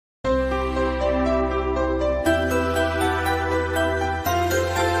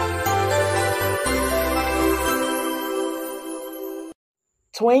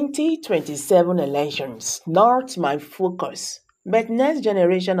2027 elections, not my focus, but next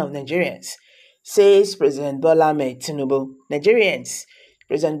generation of Nigerians, says President Bola Ahmed Tinubu. Nigerians,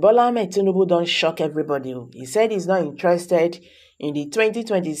 President Bola Ahmed Tinubu don't shock everybody. He said he's not interested in the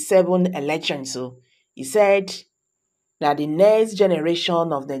 2027 elections. So he said that the next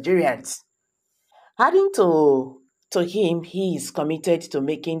generation of Nigerians, adding to him, he is committed to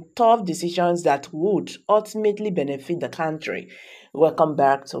making tough decisions that would ultimately benefit the country. Welcome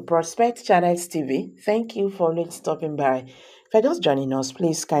back to Prospect Channels TV. Thank you for stopping by. If you're just joining us,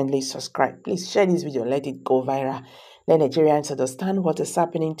 please kindly subscribe. Please share this video, let it go viral. Let Nigerians understand what is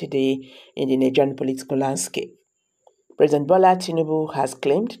happening today in the Nigerian political landscape. President Bola Tinubu has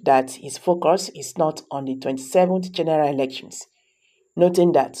claimed that his focus is not on the 27th general elections,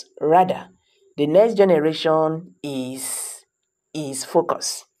 noting that rather the next generation is his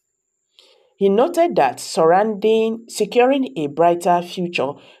focus. He noted that securing a brighter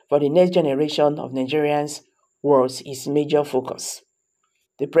future for the next generation of Nigerians was his major focus.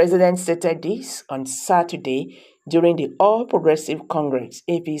 The president stated this on Saturday during the All Progressive Congress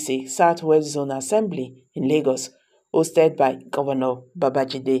APC Southwest Zone Assembly in Lagos, hosted by Governor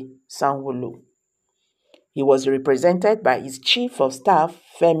Babajide Sanwo-Olu. He was represented by his Chief of Staff,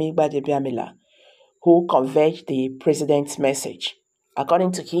 Femi Gbajabiamila, who conveyed the president's message.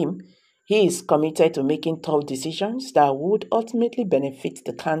 According to him, he is committed to making tough decisions that would ultimately benefit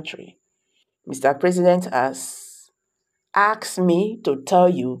the country. Mr. President has asked me to tell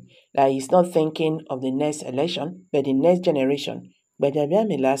you that he's not thinking of the next election, but the next generation,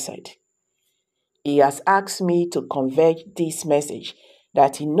 Gbajabiamila said. He has asked me to convey this message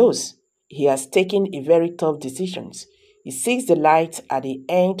that he knows he has taken a very tough decision. He sees the light at the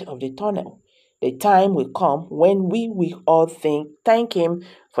end of the tunnel. The time will come when we will all thank him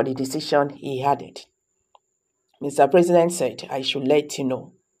for the decision he added. Mr. President said, I should let you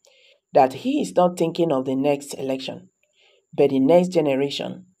know that he is not thinking of the next election, but the next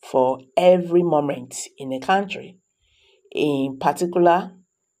generation for every moment in the country. In particular,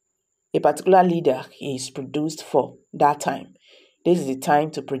 a particular leader he is produced for that time. This is the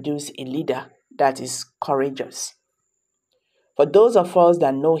time to produce a leader that is courageous. For those of us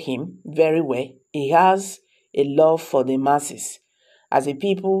that know him very well, he has a love for the masses. As the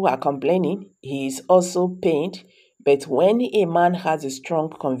people are complaining, he is also pained, but when a man has a strong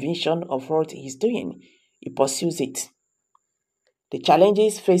conviction of what he is doing, he pursues it. The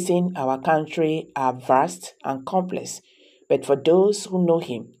challenges facing our country are vast and complex, but for those who know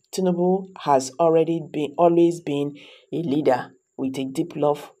him, Tinubu has always been a leader with a deep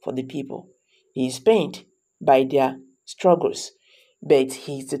love for the people. He is pained by their struggles, but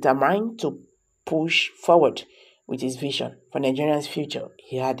he is determined to push forward with his vision for Nigeria's future,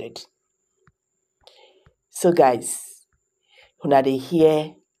 he added. So guys, una dey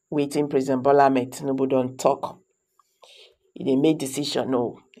hear wetin President Bola Ahmed Tinubu don talk. He dey make decision,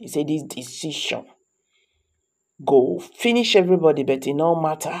 no. He say this decision go finish everybody, but it no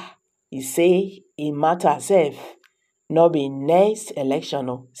matter. He say it matter sef, no be next election,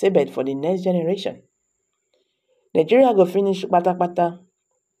 no. Say but for the next generation. Nigeria go finish patapata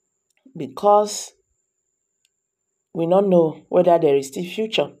because we don't know whether there is still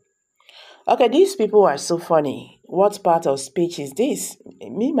future. Okay, these people are so funny. What part of speech is this?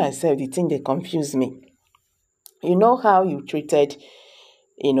 Me, myself, the thing they confuse me. You know how you treated,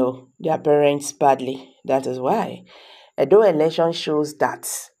 their parents badly. That is why. Although election shows that,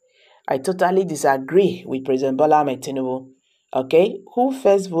 I totally disagree with President Bola Ahmed Tinubu. Okay, who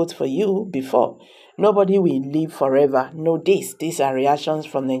first vote for you before? Nobody will live forever. No, these are reactions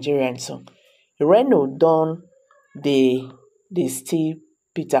from Nigerians. So, Reno done the steal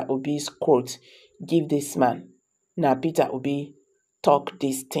Peter Obi's quote, give this man. Now Peter Obi talk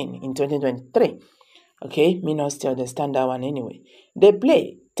this thing in 2023. Okay, me not still understand that one anyway. They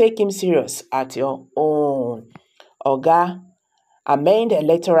play, take him serious at your own. Oga, amend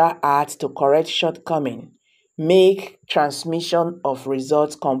Electoral Act to correct shortcoming, make transmission of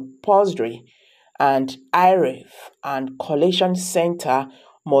results compulsory, and IREF and collation center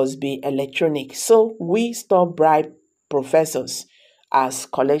must be electronic. So we stop bribe professors as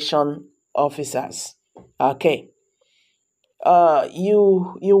collection officers. Okay.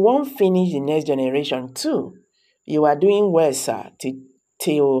 You won't finish the next generation too. You are doing well, sir,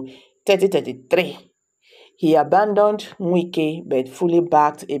 till 2033. He abandoned Wike but fully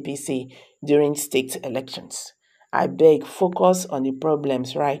backed APC during state elections. I beg, focus on the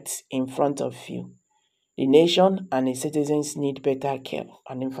problems right in front of you. The nation and its citizens need better care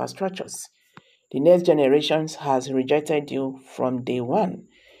and infrastructures. The next generation has rejected you from day one.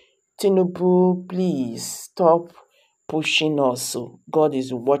 Tinubu, please stop pushing us. So God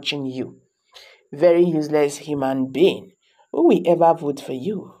is watching you. Very useless human being. Who will ever vote for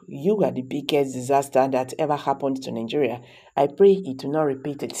you? You are the biggest disaster that ever happened to Nigeria. I pray it will not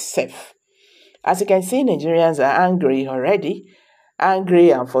repeat itself. As you can see, Nigerians are angry already,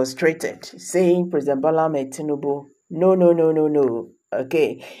 angry and frustrated, saying President Bola Ahmed Tinubu, no, no, no, no, no.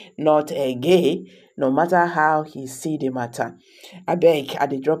 Okay, not again, no matter how he see the matter. I beg, at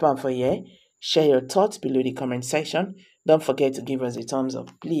the drop am for here. Share your thoughts below the comment section. Don't forget to give us a thumbs up.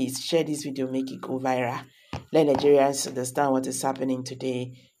 Please share this video, make it go viral. Let Nigerians understand what is happening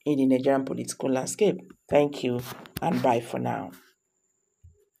today in the Nigerian political landscape. Thank you and bye for now.